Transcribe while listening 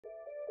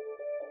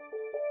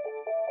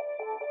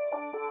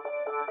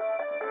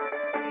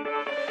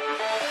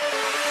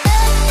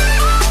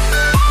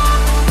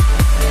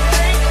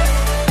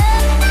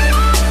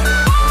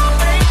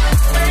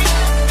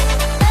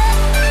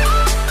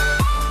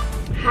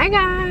Hi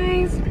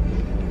guys.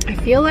 I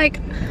feel like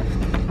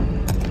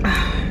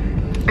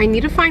I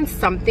need to find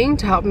something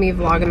to help me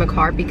vlog in the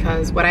car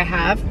because what I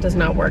have does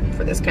not work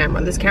for this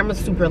camera. This camera's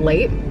super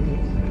late,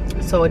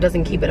 so it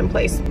doesn't keep it in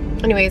place.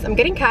 Anyways, I'm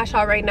getting cash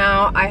out right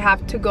now. I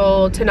have to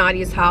go to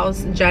Nadia's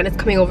house. Jen is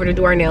coming over to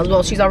do our nails.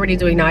 Well, she's already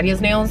doing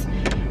Nadia's nails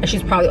and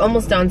she's probably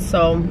almost done,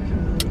 so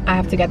I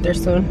have to get there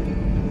soon.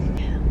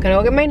 I'm gonna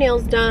go get my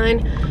nails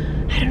done.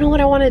 I don't know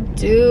what I want to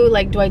do.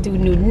 Like, do I do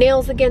nude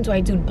nails again? Do I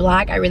do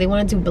black? I really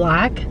want to do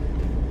black.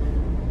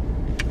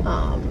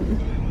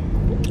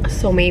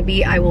 So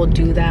maybe I will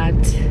do that.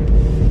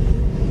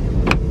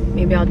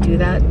 Maybe I'll do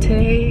that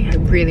today. I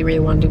really,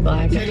 really want to do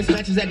black. At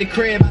the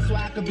crib, I swear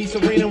I could be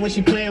Serena when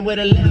she playing with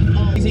her left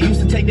arm. She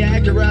used to take the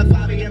actor up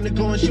 5 a.m. to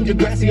go and shoot the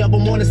grassy up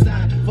on the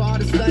side. For all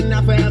the sudden,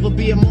 I'll forever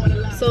be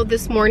immortalized. So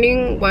this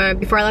morning,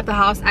 before I left the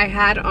house, I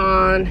had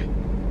on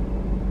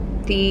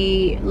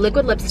the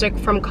liquid lipstick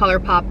from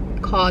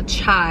ColourPop called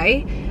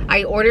Chai.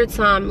 I ordered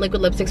some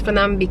liquid lipsticks from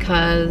them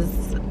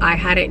because I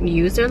hadn't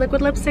used their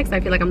liquid lipsticks. I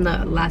feel like I'm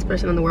the last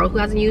person in the world who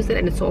hasn't used it,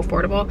 and it's so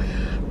affordable.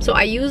 So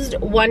I used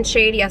one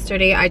shade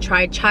yesterday. I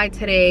tried Chai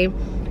today.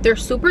 They're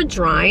super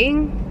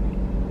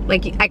drying.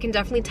 Like, I can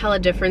definitely tell a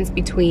difference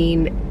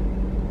between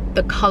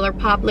the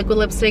ColourPop liquid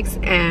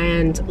lipsticks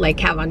and like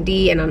Kat Von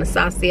D and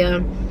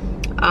Anastasia.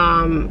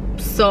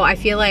 So I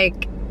feel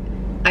like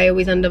I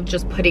always end up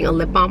just putting a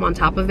lip balm on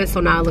top of it, so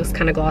now it looks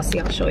kind of glossy.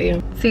 I'll show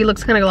you. See, it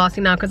looks kind of glossy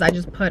now because I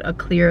just put a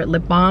clear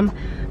lip balm,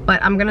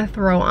 but I'm gonna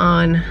throw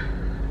on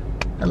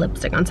a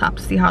lipstick on top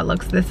to see how it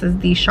looks. This is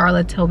the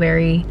Charlotte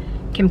Tilbury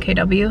Kim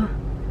KW.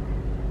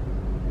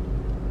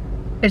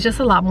 It's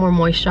just a lot more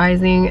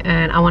moisturizing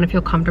and I want to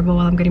feel comfortable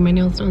while I'm getting my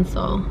nails done,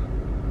 so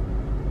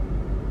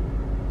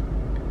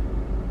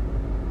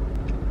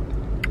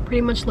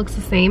pretty much looks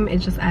the same. It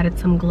just added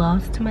some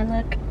gloss to my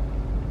look.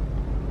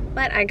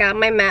 But I got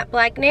my matte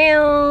black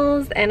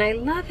nails and I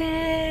love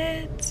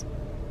it.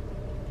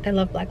 I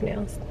love black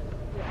nails.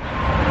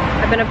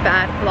 I've been a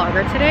bad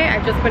vlogger today.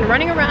 I've just been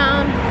running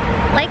around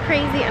like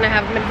crazy and I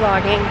haven't been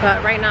vlogging,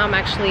 but right now I'm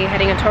actually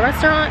heading into a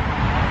restaurant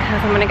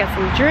because I'm gonna get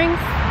some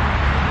drinks.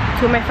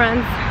 Two of my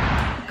friends.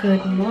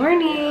 Good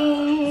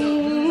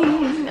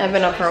morning. I've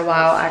been up for a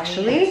while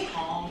actually.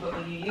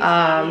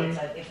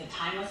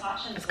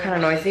 It's kind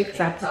of noisy because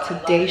I have the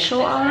Today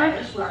Show on.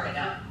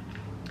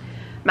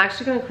 I'm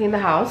actually gonna clean the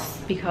house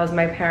because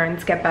my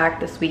parents get back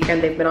this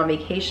weekend. They've been on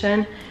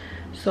vacation.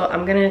 So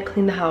I'm gonna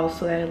clean the house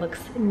so that it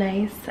looks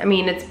nice. I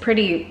mean, it's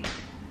pretty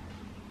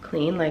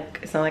clean. Like,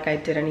 it's not like I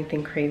did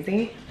anything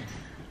crazy.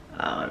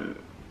 I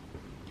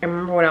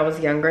remember when I was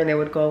younger and they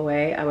would go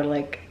away, I would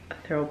like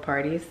throw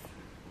parties.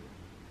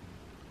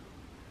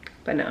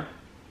 But no,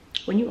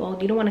 when you're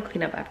old, you don't want to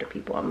clean up after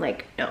people. I'm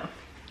like, no.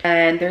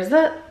 And there's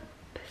a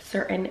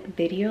certain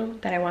video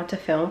that I want to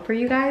film for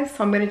you guys,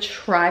 so I'm gonna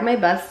try my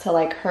best to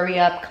like hurry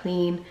up,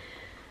 clean,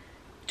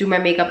 do my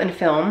makeup and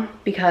film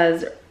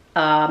because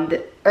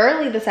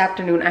early this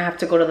afternoon I have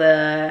to go to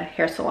the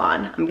hair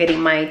salon. I'm getting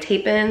my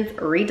tape-ins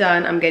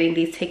redone. I'm getting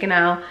these taken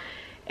out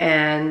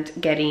and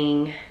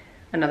getting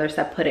another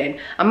set put in.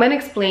 I'm gonna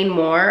explain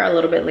more a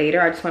little bit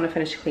later. I just want to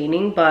finish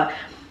cleaning, but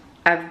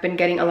I've been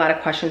getting a lot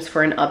of questions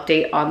for an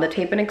update on the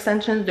tape-in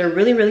extensions. They're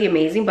really, really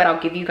amazing, but I'll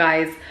give you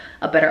guys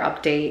a better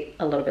update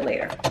a little bit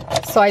later.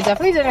 So I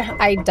definitely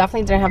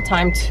didn't have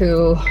time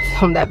to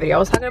film that video I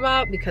was talking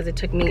about because it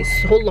took me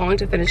so long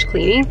to finish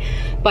cleaning.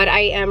 But I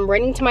am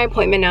running to my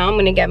appointment now. I'm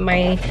gonna get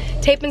my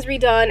tape-ins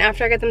redone.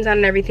 After I get them done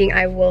and everything,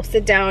 I will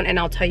sit down and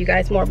I'll tell you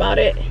guys more about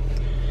it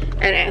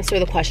and answer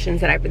the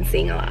questions that I've been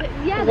seeing a lot.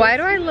 Yeah, why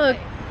do I look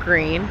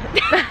green?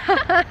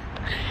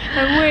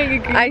 I'm wearing a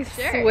green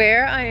shirt. I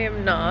swear I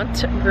am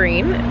not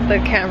green. The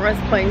camera's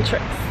playing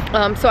tricks.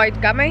 So I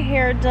got my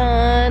hair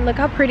done. Look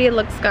how pretty it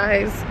looks,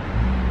 guys.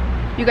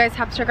 You guys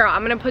have to check her out.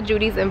 I'm gonna put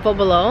Judy's info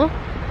below.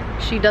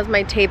 She does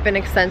my tape-in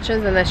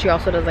extensions and then she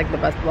also does like the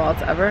best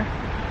vlogs ever.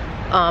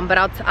 But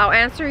I'll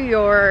answer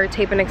your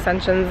tape-in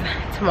extensions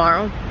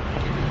tomorrow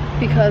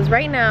because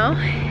right now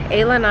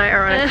Ayla and I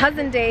are on a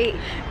cousin date.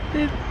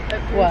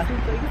 What?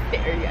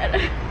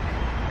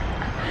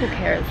 Who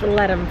cares?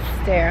 Let him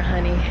stare,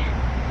 honey.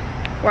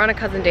 We're on a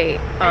cousin date.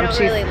 I don't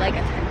really like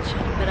attention,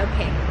 but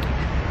okay.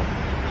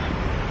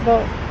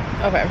 Well,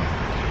 okay.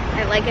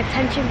 I like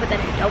attention, but then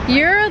I don't.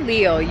 You're a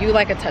Leo. You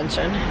like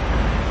attention.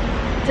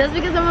 Just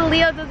because I'm a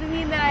Leo doesn't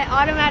mean that I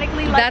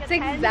automatically like That's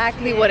attention.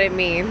 Exactly what it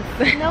means.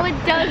 No, it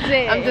doesn't.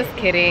 I'm just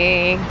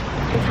kidding.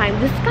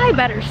 This guy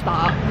better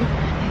stop.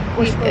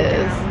 He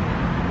is.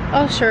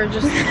 Oh, sure.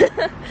 Just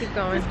keep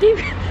going.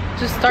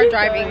 Just start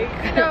driving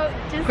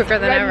quicker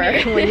than ever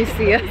when you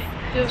see us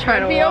just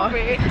trying to walk.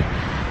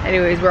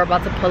 Anyways, we're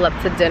about to pull up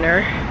to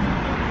dinner.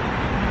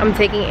 I'm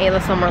taking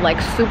Ayla somewhere like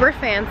super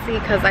fancy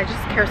because I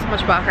just care so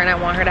much about her and I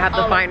want her to have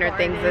the finer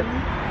things.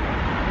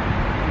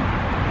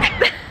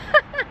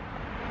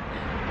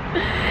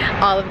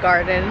 Olive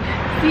Garden.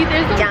 See,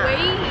 there's a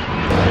way.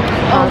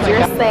 Oh,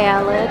 your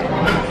salad.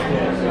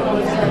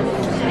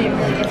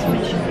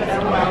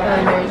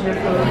 And there's your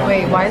food.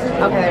 Wait, why is it?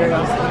 Okay, there we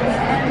go.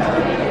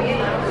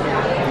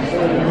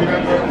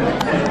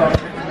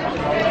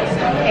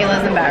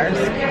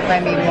 by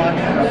me vlog.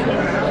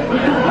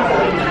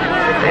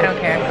 I don't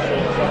care.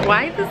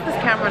 Why does this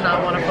camera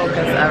not want to focus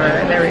ever?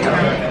 There we go.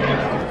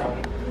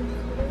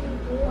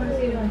 What is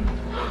he doing?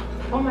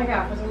 Oh my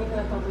god, for some reason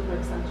I thought those were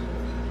extensions.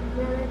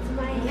 No, it's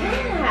my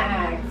hair.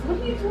 Max, what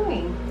are you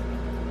doing?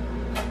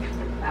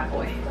 That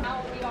boy.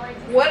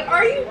 What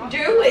are you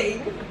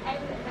doing?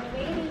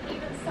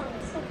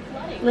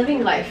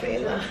 Living life,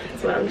 Ayla.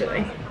 That's what I'm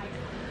doing.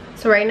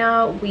 So right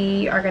now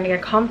we are gonna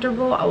get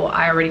comfortable. Well,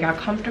 I already got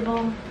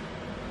comfortable.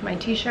 My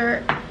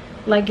t-shirt,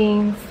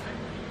 leggings.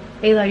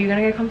 Ayla, are you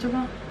gonna get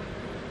comfortable?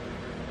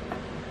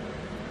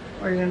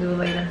 Or are you gonna do it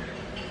later?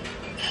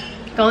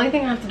 The only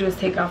thing I have to do is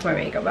take off my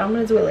makeup, but I'm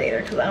gonna do it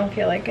later because I don't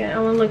feel like it. I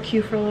wanna look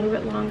cute for a little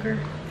bit longer.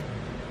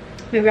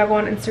 Maybe I'll go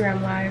on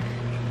Instagram Live.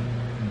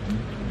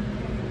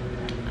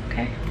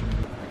 Okay.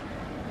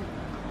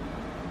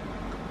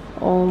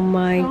 Oh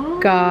my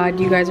god,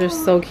 you guys are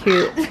so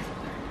cute.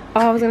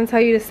 Oh, I was gonna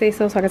tell you to say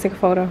so I can take a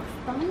photo.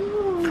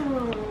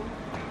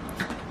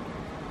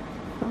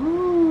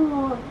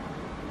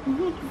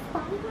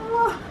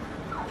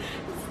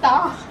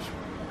 Stop.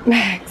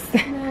 Max.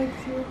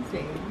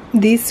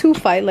 These two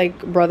fight like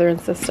brother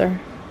and sister.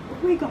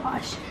 Oh my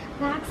gosh.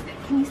 Max,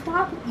 can you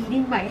stop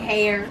eating my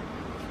hair?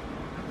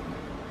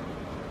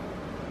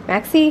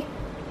 Maxie.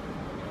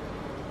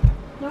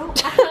 No.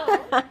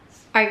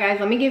 Alright guys,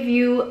 let me give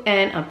you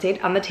an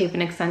update on the tape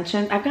and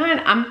extensions.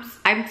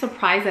 I'm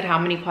surprised at how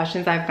many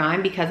questions I've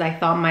gotten because I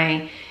thought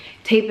my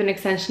tape and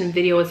extension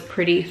video was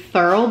pretty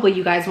thorough, but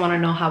you guys want to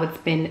know how it's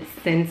been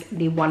since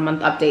the 1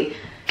 month update.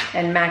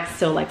 And Max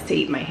still likes to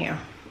eat my hair.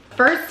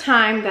 First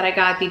time that I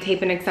got the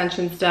tape and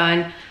extensions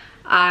done,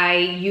 I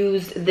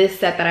used this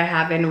set that I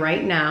have in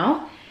right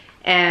now,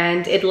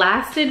 and it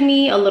lasted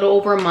me a little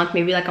over a month,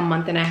 maybe like a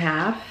month and a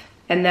half.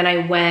 And then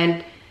I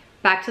went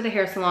back to the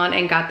hair salon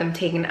and got them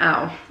taken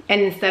out.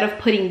 And instead of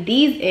putting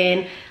these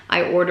in,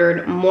 I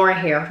ordered more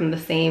hair from the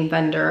same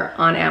vendor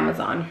on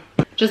Amazon.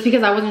 Just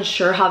because I wasn't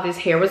sure how this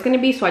hair was gonna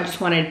be, so I just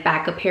wanted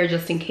backup hair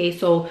just in case.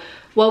 So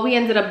what we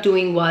ended up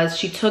doing was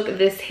she took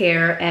this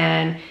hair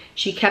and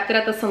she kept it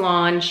at the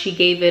salon, she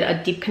gave it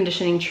a deep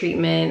conditioning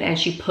treatment, and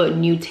she put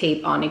new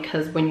tape on it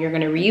because when you're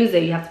gonna reuse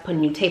it, you have to put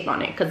new tape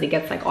on it because it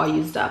gets like all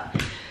used up.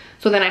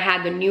 So then I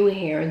had the new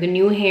hair. The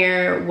new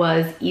hair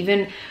was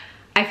even,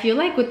 I feel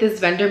like with this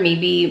vendor,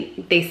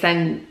 maybe they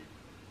send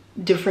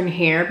different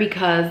hair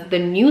because the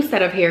new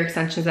set of hair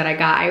extensions that I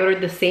got, I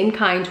ordered the same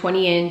kind,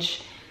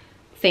 20-inch,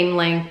 same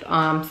length,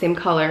 same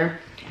color,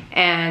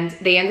 and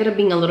they ended up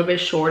being a little bit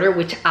shorter,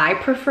 which I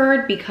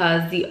preferred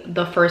because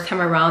the first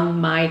time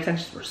around my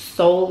extensions were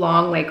so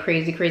long, like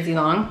crazy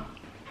long.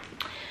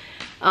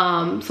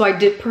 So I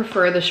did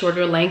prefer the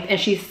shorter length, and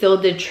she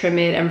still did trim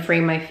it and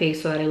frame my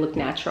face so that it looked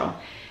natural.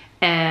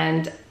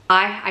 And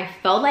I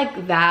felt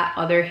like that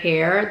other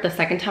hair, the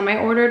second time I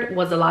ordered,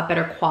 was a lot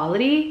better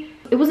quality.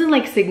 It wasn't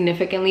like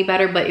significantly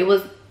better, but it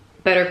was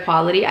better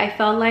quality, I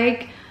felt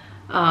like.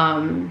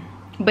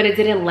 But it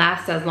didn't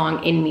last as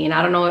long in me. And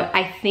I don't know,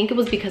 I think it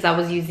was because I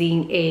was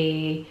using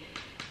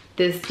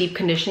this deep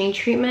conditioning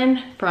treatment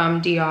from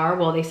DR.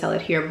 Well, they sell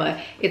it here, but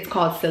it's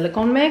called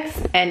Silicone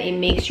Mix. And it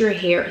makes your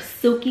hair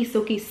silky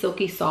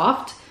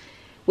soft,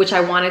 which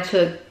I wanted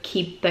to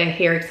keep the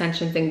hair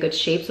extensions in good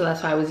shape, so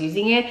that's why I was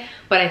using it.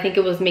 But I think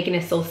it was making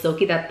it so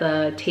silky that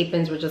the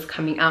tape-ins were just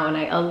coming out, and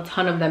a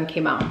ton of them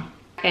came out.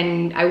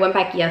 And I went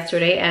back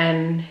yesterday,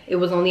 and it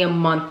was only a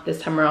month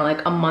this time around,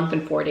 like a month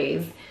and 4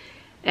 days.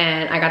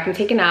 And I got them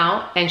taken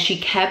out, and she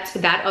kept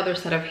that other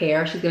set of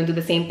hair. She's gonna do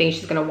the same thing.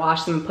 She's gonna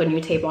wash them and put new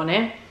tape on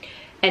it.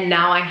 And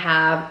now I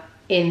have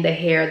in the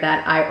hair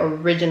that I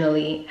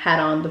originally had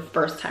on the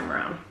first time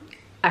around.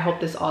 I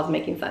hope this all is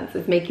making sense.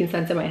 It's making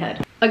sense in my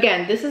head.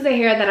 Again, this is the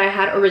hair that I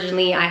had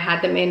originally. I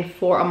had them in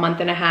for a month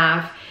and a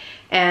half.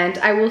 And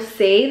I will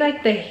say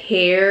like the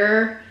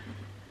hair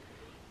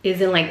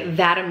isn't like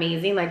that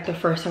amazing like the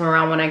first time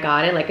around when I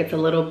got it. Like it's a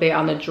little bit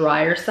on the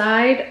drier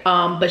side.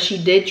 But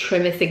she did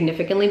trim it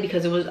significantly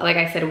because it was, like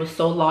I said, it was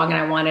so long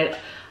and I wanted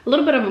a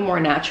little bit of a more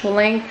natural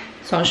length.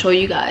 So I'll show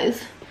you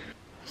guys.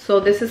 So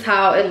this is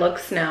how it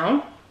looks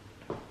now.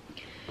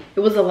 It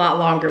was a lot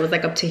longer. It was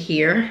like up to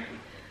here.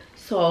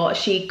 So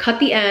she cut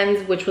the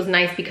ends, which was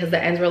nice because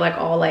the ends were like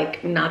all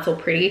like not so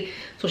pretty.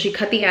 So she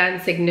cut the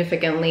ends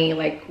significantly,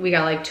 like we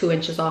got like 2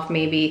 inches off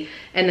maybe.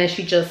 And then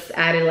she just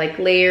added like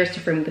layers to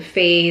frame the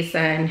face,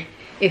 and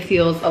it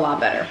feels a lot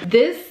better.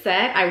 This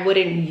set I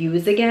wouldn't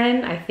use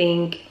again. I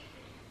think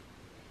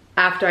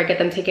after I get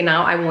them taken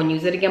out, I won't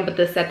use it again. But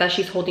the set that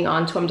she's holding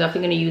on to, I'm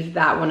definitely gonna use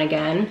that one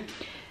again.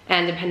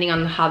 And depending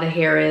on how the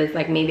hair is,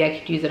 like maybe I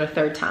could use it a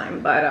third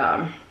time.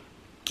 But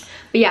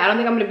yeah, I don't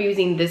think I'm gonna be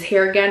using this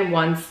hair again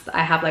once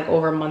I have like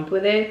over a month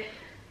with it,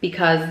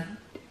 because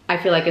I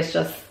feel like it's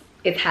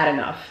had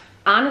enough.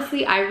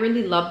 Honestly, I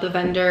really love the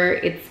vendor.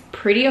 It's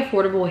pretty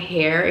affordable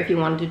hair if you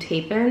want to do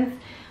tape-ins.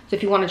 So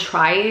if you want to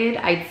try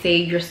it, I'd say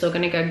you're still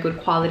gonna get good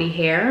quality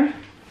hair.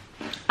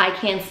 I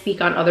can't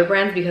speak on other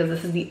brands because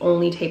this is the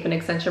only tape and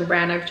extension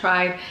brand I've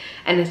tried,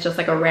 and it's just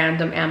like a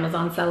random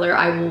Amazon seller.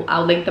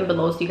 I'll link them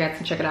below so you guys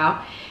can check it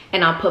out,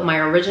 and I'll put my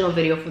original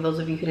video for those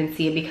of you who didn't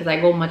see it, because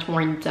I go much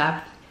more in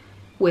depth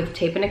with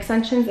tape and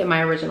extensions in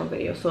my original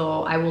video.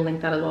 So I will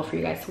link that as well for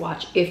you guys to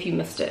watch if you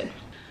missed it.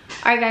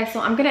 All right guys,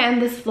 so I'm gonna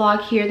end this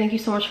vlog here. Thank you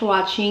so much for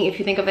watching. If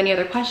you think of any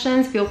other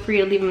questions, feel free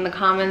to leave them in the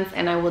comments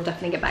and I will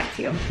definitely get back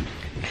to you.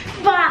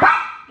 Bye.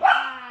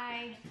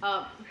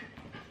 Bye.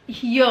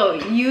 Yo,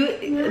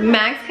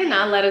 Max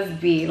cannot let us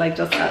be like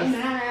just us.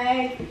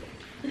 Bye.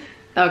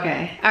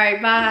 Okay, all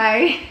right,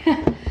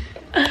 bye.